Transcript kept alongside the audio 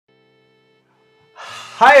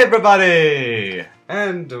Hi everybody!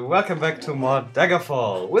 And welcome back to more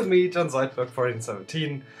Daggerfall with me, John Zoidberg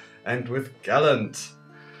 1417, and with Gallant.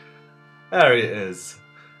 There he is.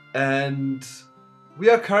 And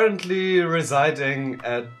we are currently residing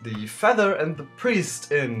at the Feather and the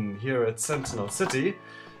Priest Inn here at Sentinel City,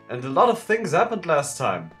 and a lot of things happened last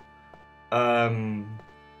time.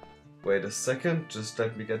 Wait a second, just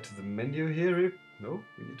let me get to the menu here. No,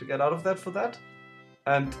 we need to get out of that for that.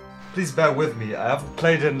 And please bear with me, I haven't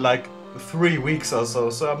played in like 3 weeks or so,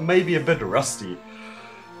 so I'm maybe a bit rusty.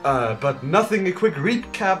 But nothing a quick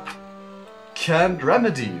recap can't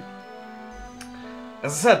remedy.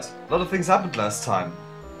 As I said, a lot of things happened last time.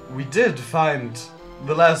 We did find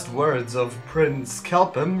the last words of Prince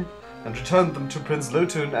Kelpim and returned them to Prince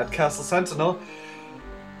Lotun at Castle Sentinel,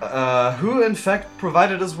 who in fact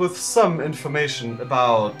provided us with some information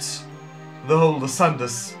about the whole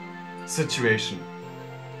Lysandus situation.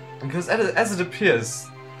 Because as it appears,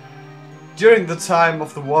 during the time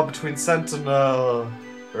of the war between Sentinel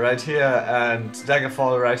right here and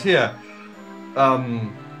Daggerfall right here,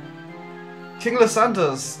 King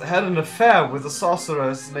Lysandus had an affair with a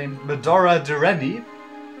sorceress named Medora Direni,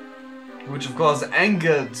 which of course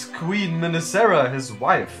angered Queen Minisera, his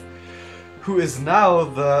wife, who is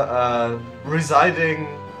now residing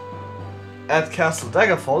at Castle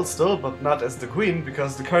Daggerfall still, but not as the queen,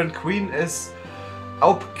 because the current queen is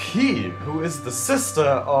Aupki, who is the sister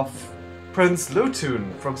of Prince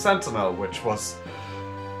Lotun from Sentinel, which was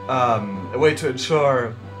a way to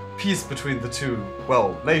ensure peace between the two,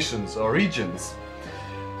 well, nations or regions.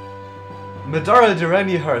 Medora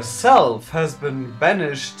Direni herself has been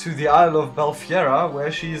banished to the Isle of Belfiera,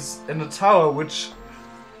 where she's in a tower which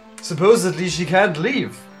supposedly she can't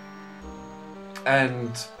leave.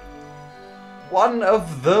 And one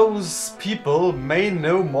of those people may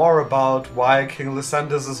know more about why King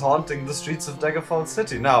Lysandus is haunting the streets of Daggerfall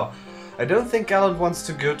City. Now, I don't think Gallant wants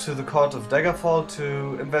to go to the court of Daggerfall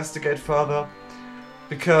to investigate further,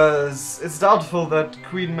 because it's doubtful that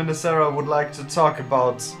Queen Minisera would like to talk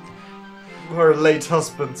about her late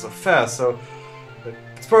husband's affair, so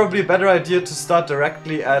it's probably a better idea to start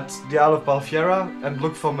directly at the Isle of Belfiera and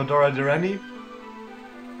look for Medora Direni.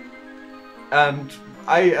 And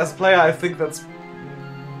as a player, I think that's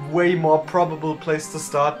way more probable place to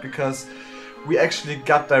start, because we actually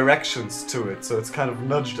got directions to it, so it's kind of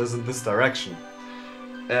nudged us in this direction.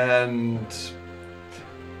 And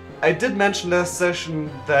I did mention last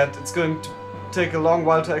session that it's going to take a long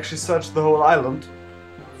while to actually search the whole island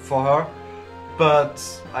for her, but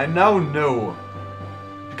I now know,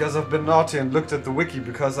 because I've been naughty and looked at the wiki,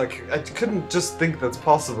 because I couldn't just think that's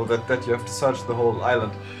possible, that you have to search the whole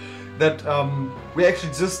island, that we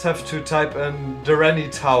actually just have to type in Direni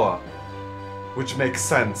Tower, which makes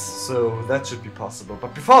sense, so that should be possible.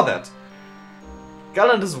 But before that,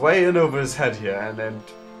 Gallant is way in over his head here, and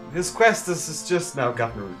his quest is just now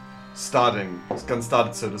gotten started,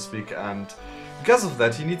 so to speak, and because of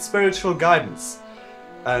that he needs spiritual guidance.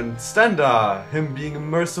 And Stendar, him being a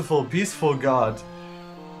merciful, peaceful god,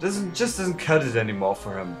 doesn't cut it anymore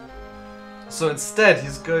for him. So instead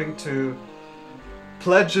he's going to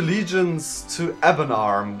pledge allegiance to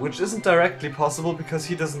Ebonarm, which isn't directly possible because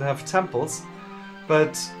he doesn't have temples,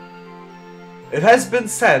 but it has been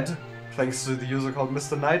said, thanks to the user called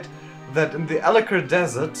Mr. Knight, that in the Alik'r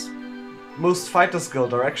Desert most fighters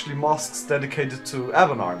guild are actually mosques dedicated to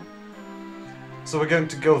Ebonarm. So we're going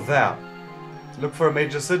to go there, look for a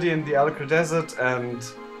major city in the Alik'r Desert, and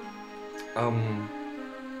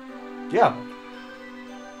yeah,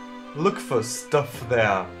 look for stuff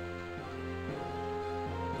there.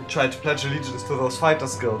 Try to pledge allegiance to those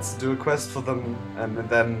fighters guilds, do a quest for them, and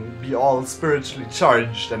then be all spiritually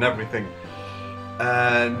charged and everything.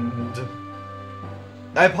 And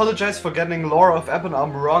I apologize for getting lore of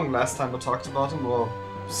Ebonarm wrong last time I talked about him, or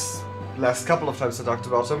last couple of times I talked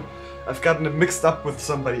about him. I've gotten it mixed up with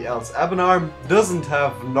somebody else. Ebonarm doesn't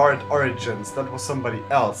have Nord origins, that was somebody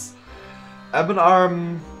else.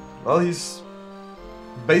 Ebonarm, well, he's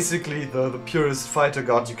basically the purest fighter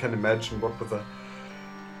god you can imagine, what with a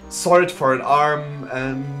sword for an arm,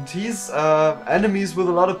 and he's enemies with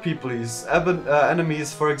a lot of people. He's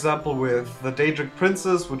enemies, for example, with the Daedric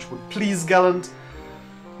princes, which would please Gallant.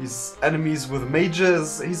 He's enemies with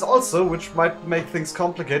mages. He's also, which might make things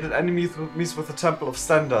complicated, enemies with the Temple of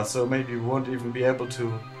Stendar, so maybe we won't even be able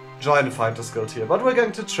to join a fighter's guild here, but we're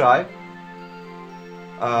going to try.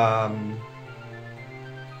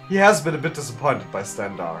 He has been a bit disappointed by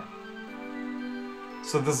Stendar,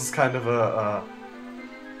 so this is kind of a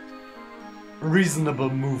reasonable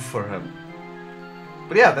move for him.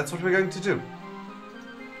 But yeah, that's what we're going to do.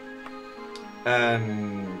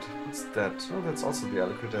 And What's that? Oh, that's also the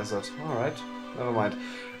Alik'r Desert. Alright, never mind.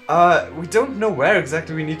 We don't know where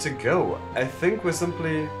exactly we need to go. I think we're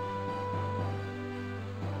simply...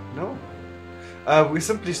 No? We're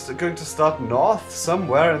simply going to start north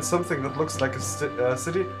somewhere in something that looks like a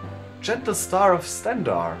city. Gentle Star of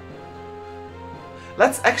Stendar.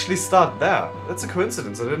 Let's actually start there. That's a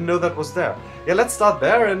coincidence. I didn't know that was there. Yeah, let's start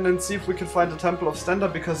there and then see if we can find the Temple of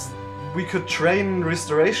Stendar, because we could train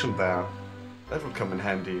restoration there. That would come in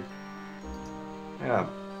handy.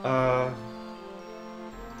 Yeah.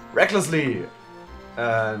 Recklessly!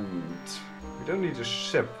 And we don't need a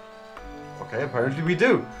ship. Okay, apparently we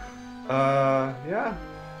do. Yeah.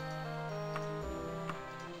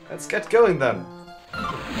 Let's get going then.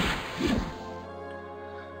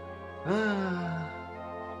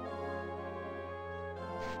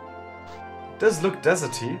 Does look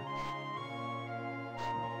deserty.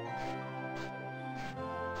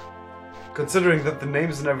 Considering that the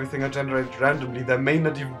names and everything are generated randomly, there may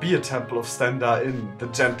not even be a Temple of Stendar in the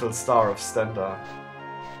Gentle Star of Stendar.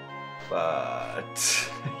 But...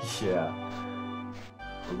 yeah.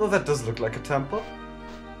 Although that does look like a temple.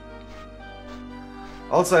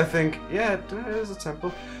 Also, I think, yeah, it is a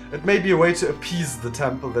temple. It may be a way to appease the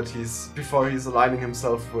temple that before he's aligning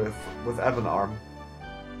himself with Ebonarm.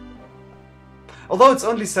 Although it's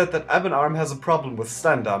only said that Ebonarm has a problem with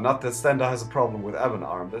Stendar, not that Stendar has a problem with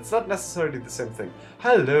Ebonarm. It's not necessarily the same thing.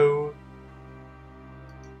 Hello!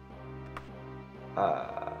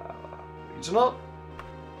 Regional?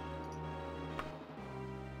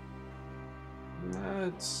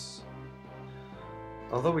 It's...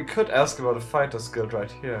 Although we could ask about a fighter's guild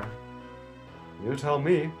right here. You tell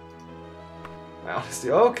me.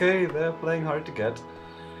 Honestly, okay, they're playing hard to get.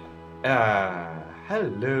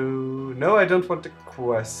 Hello. No, I don't want the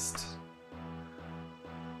quest.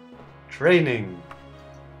 Training.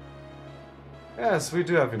 Yes, we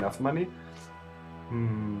do have enough money.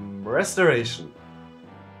 Restoration.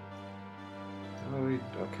 Oh,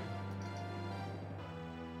 okay.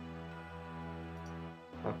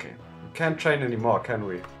 Okay. We can't train anymore, can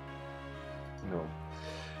we? No.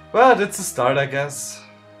 But it's a start, I guess.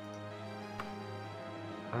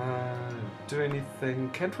 Do anything.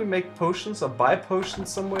 Can't we make potions or buy potions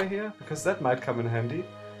somewhere here? Because that might come in handy.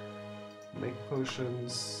 Make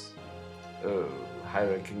potions. Oh,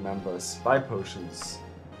 high-ranking members. Buy potions.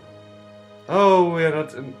 Oh, we are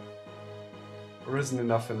not risen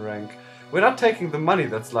enough in rank. We're not taking the money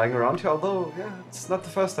that's lying around here, although, yeah, it's not the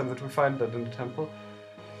first time that we find that in the temple.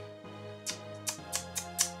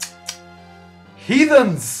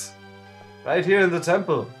 Heathens! Right here in the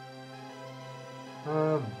temple.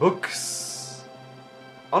 Books.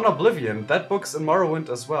 On Oblivion. That book's in Morrowind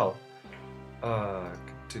as well.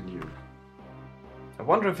 Continue. I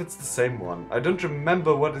wonder if it's the same one. I don't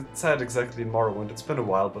remember what it said exactly in Morrowind. It's been a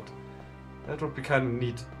while, but that would be kind of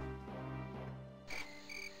neat.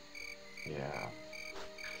 Yeah.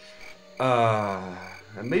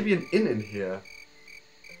 And maybe an inn in here.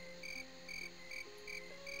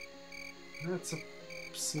 That's a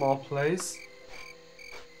small place.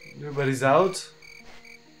 Nobody's out.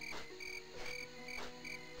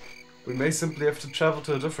 We may simply have to travel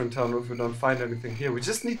to a different town if we don't find anything here. We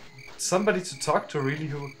just need somebody to talk to, really,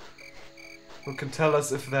 who can tell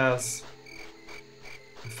us if there's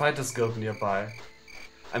a fighter's guild nearby.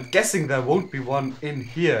 I'm guessing there won't be one in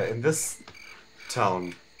here, in this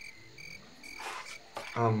town.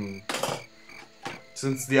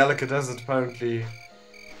 Since the Alik'r Desert apparently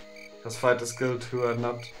has fighters guild who are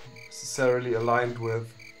not necessarily aligned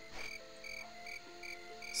with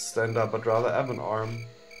Stendar, but rather Ebonarm.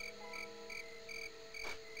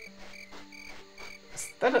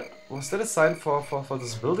 Was that a sign for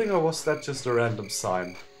this building, or was that just a random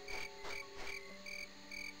sign?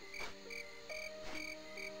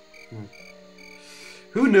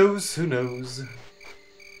 Who knows? Who knows?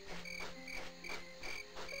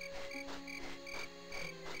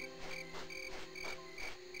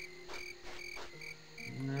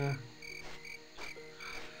 Nah.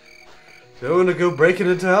 Don't wanna go breaking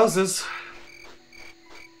into houses.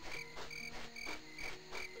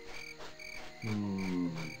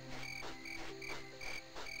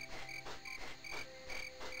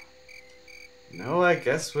 No, I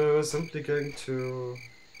guess we're simply going to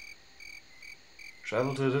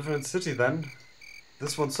travel to a different city then.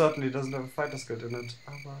 This one certainly doesn't have a fighter's guild in it.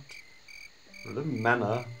 Oh, but the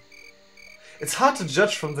manor. It's hard to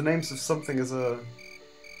judge from the names if something is a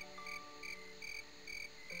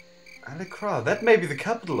Alik'r. That may be the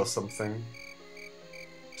capital or something.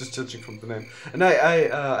 Just judging from the name. And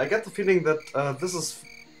I get the feeling that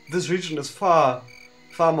this region is far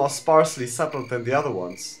more sparsely settled than the other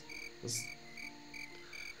ones.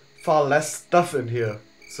 far less stuff in here,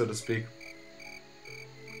 so to speak.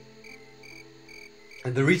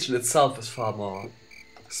 And the region itself is far more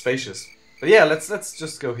spacious. But yeah, let's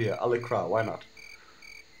just go here. Alik'r, why not?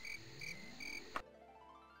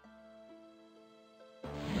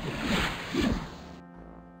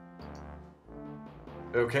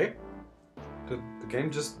 Okay. Did the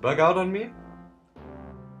game just bug out on me?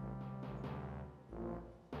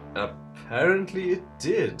 Apparently it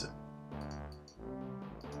did.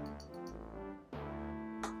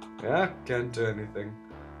 Yeah, can't do anything.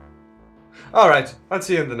 Alright, I'll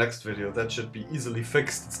see you in the next video. That should be easily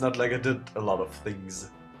fixed. It's not like I did a lot of things.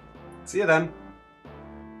 See you then.